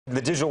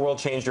The digital world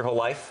changed your whole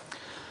life?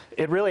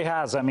 It really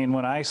has. I mean,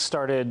 when I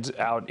started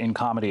out in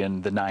comedy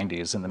in the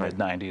 90s, in the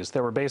mid-90s,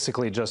 there were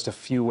basically just a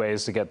few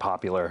ways to get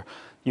popular.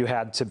 You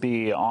had to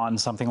be on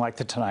something like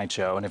The Tonight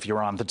Show, and if you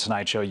were on The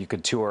Tonight Show, you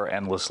could tour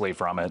endlessly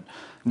from it.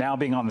 Now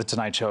being on The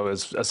Tonight Show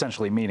is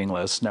essentially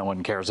meaningless. No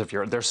one cares if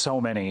you're... There's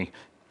so many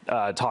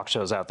talk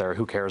shows out there.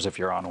 Who cares if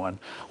you're on one?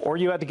 Or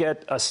you had to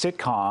get a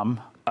sitcom,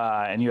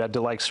 and you had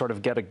to like sort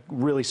of get a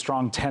really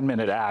strong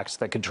 10-minute act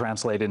that could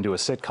translate into a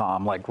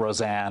sitcom like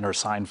Roseanne or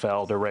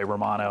Seinfeld or Ray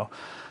Romano.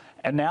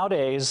 And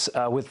nowadays,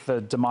 with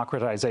the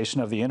democratization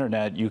of the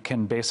internet, you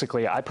can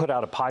basically, I put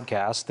out a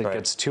podcast that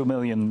gets 2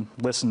 million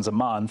listens a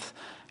month,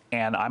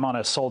 and I'm on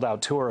a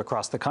sold-out tour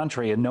across the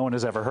country, and no one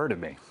has ever heard of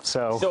me.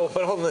 But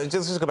hold on,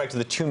 just go back to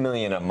the 2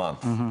 million a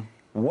month.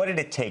 What did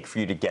it take for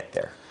you to get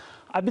there?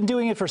 I've been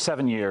doing it for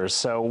 7 years.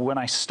 So when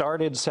I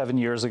started 7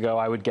 years ago,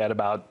 I would get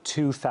about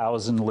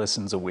 2,000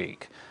 listens a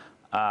week.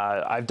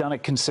 I've done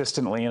it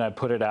consistently, and I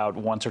put it out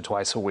once or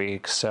twice a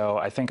week. So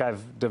I think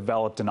I've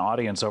developed an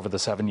audience over the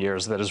 7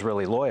 years that is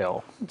really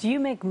loyal. Do you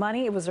make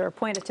money? Was there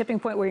a tipping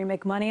point where you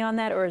make money on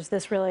that, or is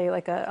this really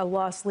like a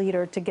loss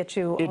leader to get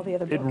you all the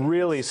other bookings? It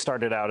really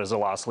started out as a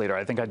loss leader.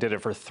 I think I did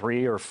it for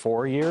 3 or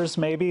 4 years,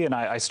 maybe, and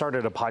I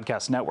started a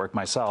podcast network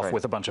myself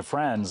with a bunch of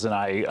friends, and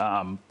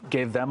I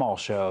gave them all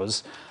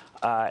shows.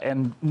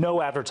 And no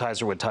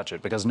advertiser would touch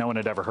it because no one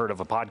had ever heard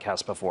of a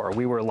podcast before.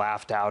 We were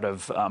laughed out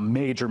of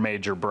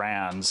major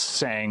brands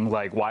saying,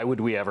 like, why would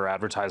we ever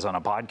advertise on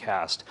a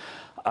podcast?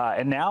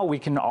 And now we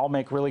can all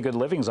make really good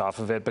livings off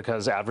of it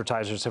because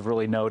advertisers have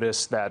really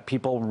noticed that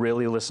people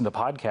really listen to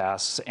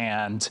podcasts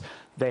and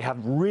they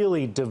have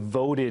really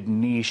devoted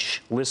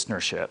niche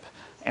listenership.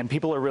 And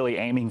people are really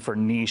aiming for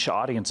niche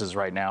audiences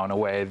right now in a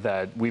way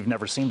that we've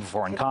never seen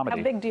before in comedy.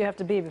 How big do you have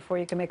to be before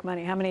you can make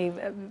money? How many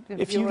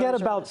If you get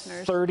about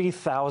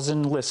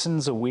 30,000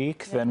 listens a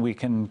week, then we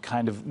can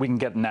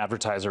get an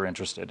advertiser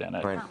interested in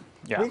it. Right.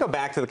 Yeah. Can we go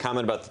back to the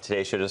comment about the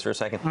Today Show just for a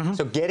second?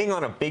 So getting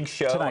on a big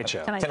show. Tonight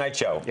Show. Tonight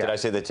Show. Yeah. Did I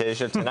say the Today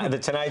Show? The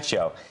Tonight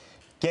Show.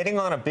 Getting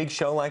on a big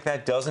show like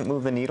that doesn't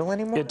move the needle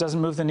anymore? It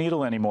doesn't move the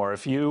needle anymore.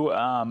 If you,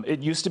 it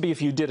used to be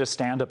if you did a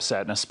stand-up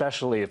set, and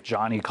especially if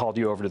Johnny called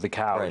you over to the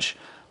couch,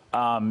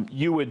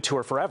 you would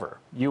tour forever.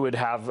 You would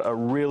have a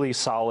really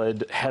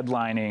solid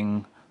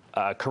headlining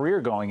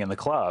career going in the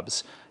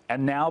clubs.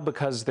 And now,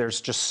 because there's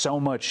just so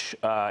much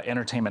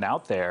entertainment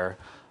out there,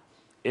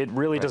 it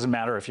really doesn't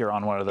matter if you're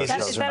on one of those shows or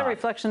not. Is that a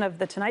reflection of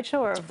the Tonight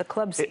Show or of the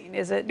club scene?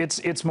 Is it?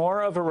 It's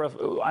more of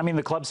a. I mean,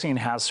 the club scene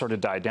has sort of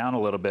died down a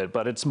little bit,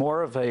 but it's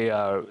more of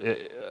a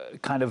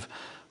kind of.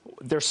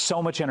 There's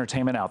so much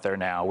entertainment out there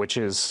now, which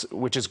is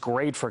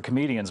great for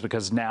comedians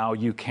because now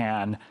you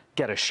can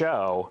get a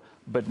show,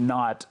 but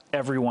not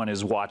everyone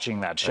is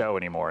watching that show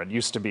anymore. It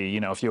used to be, you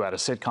know, if you had a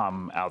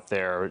sitcom out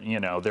there, you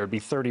know, there'd be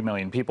 30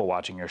 million people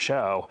watching your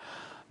show.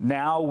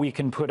 Now we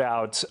can put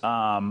out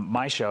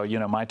my show, you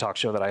know, my talk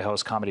show that I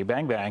host, Comedy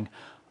Bang Bang.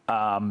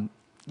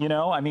 You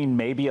know, I mean,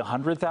 maybe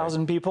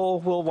 100,000 people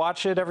will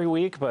watch it every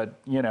week, but,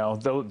 you know,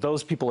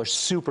 those people are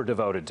super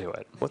devoted to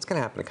it. What's going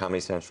to happen to Comedy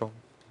Central?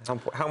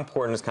 How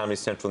important is Comedy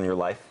Central in your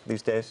life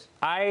these days?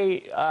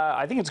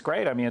 I think it's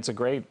great. I mean, it's a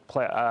great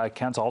play.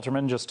 Kent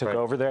Alterman just took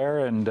over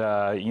there, and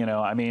you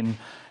know, I mean,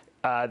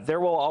 there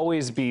will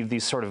always be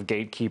these sort of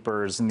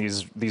gatekeepers and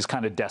these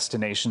kind of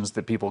destinations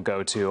that people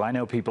go to. I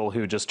know people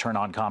who just turn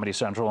on Comedy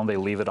Central and they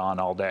leave it on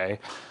all day.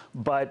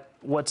 But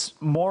what's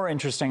more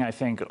interesting, I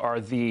think, are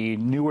the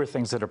newer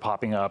things that are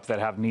popping up that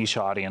have niche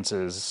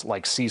audiences,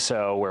 like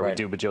CISO, where we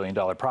do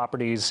bajillion-dollar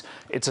properties.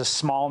 It's a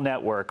small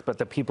network, but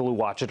the people who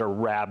watch it are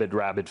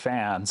rabid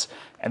fans,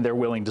 and they're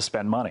willing to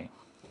spend money.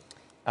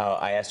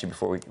 I asked you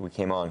before we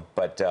came on,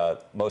 but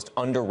most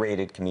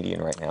underrated comedian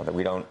right now that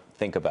we don't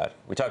think about.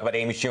 We talk about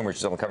Amy Schumer.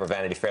 She's on the cover of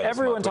Vanity Fair.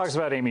 Everyone talks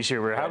about Amy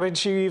Schumer. How would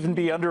she even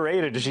be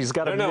underrated? She's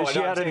got she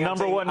had a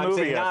 #1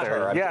 movie out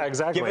there. Yeah,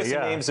 exactly. Give us the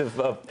names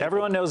of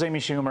everyone knows Amy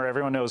Schumer.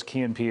 Everyone knows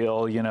Key and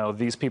Peele. You know,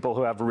 these people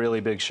who have really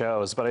big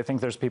shows. But I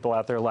think there's people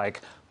out there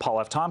like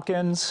Paul F.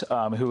 Tompkins,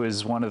 who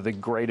is one of the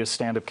greatest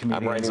stand-up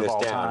comedians of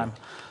all time.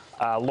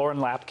 Lauren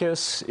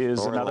Lapkus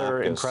is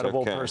another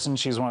incredible person.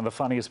 She's one of the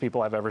funniest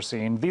people I've ever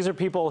seen. These are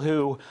people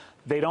who,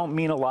 they don't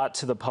mean a lot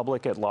to the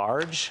public at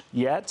large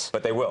yet.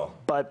 But they will.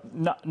 But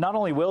not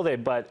only will they,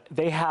 but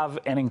they have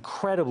an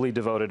incredibly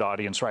devoted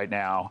audience right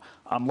now.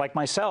 Like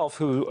myself,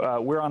 who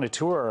we're on a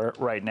tour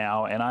right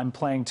now, and I'm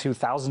playing to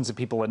thousands of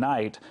people a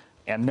night,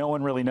 and no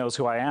one really knows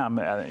who I am,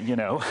 you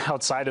know,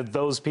 outside of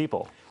those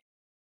people.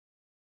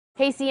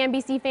 Hey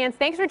CNBC fans,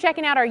 thanks for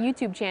checking out our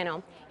YouTube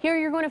channel. Here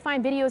you're going to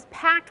find videos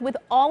packed with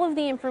all of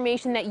the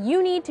information that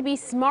you need to be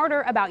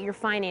smarter about your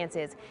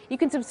finances. You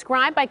can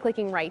subscribe by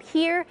clicking right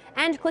here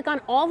and click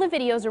on all the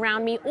videos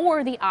around me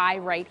or the eye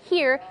right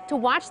here to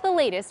watch the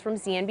latest from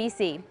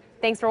CNBC.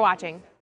 Thanks for watching.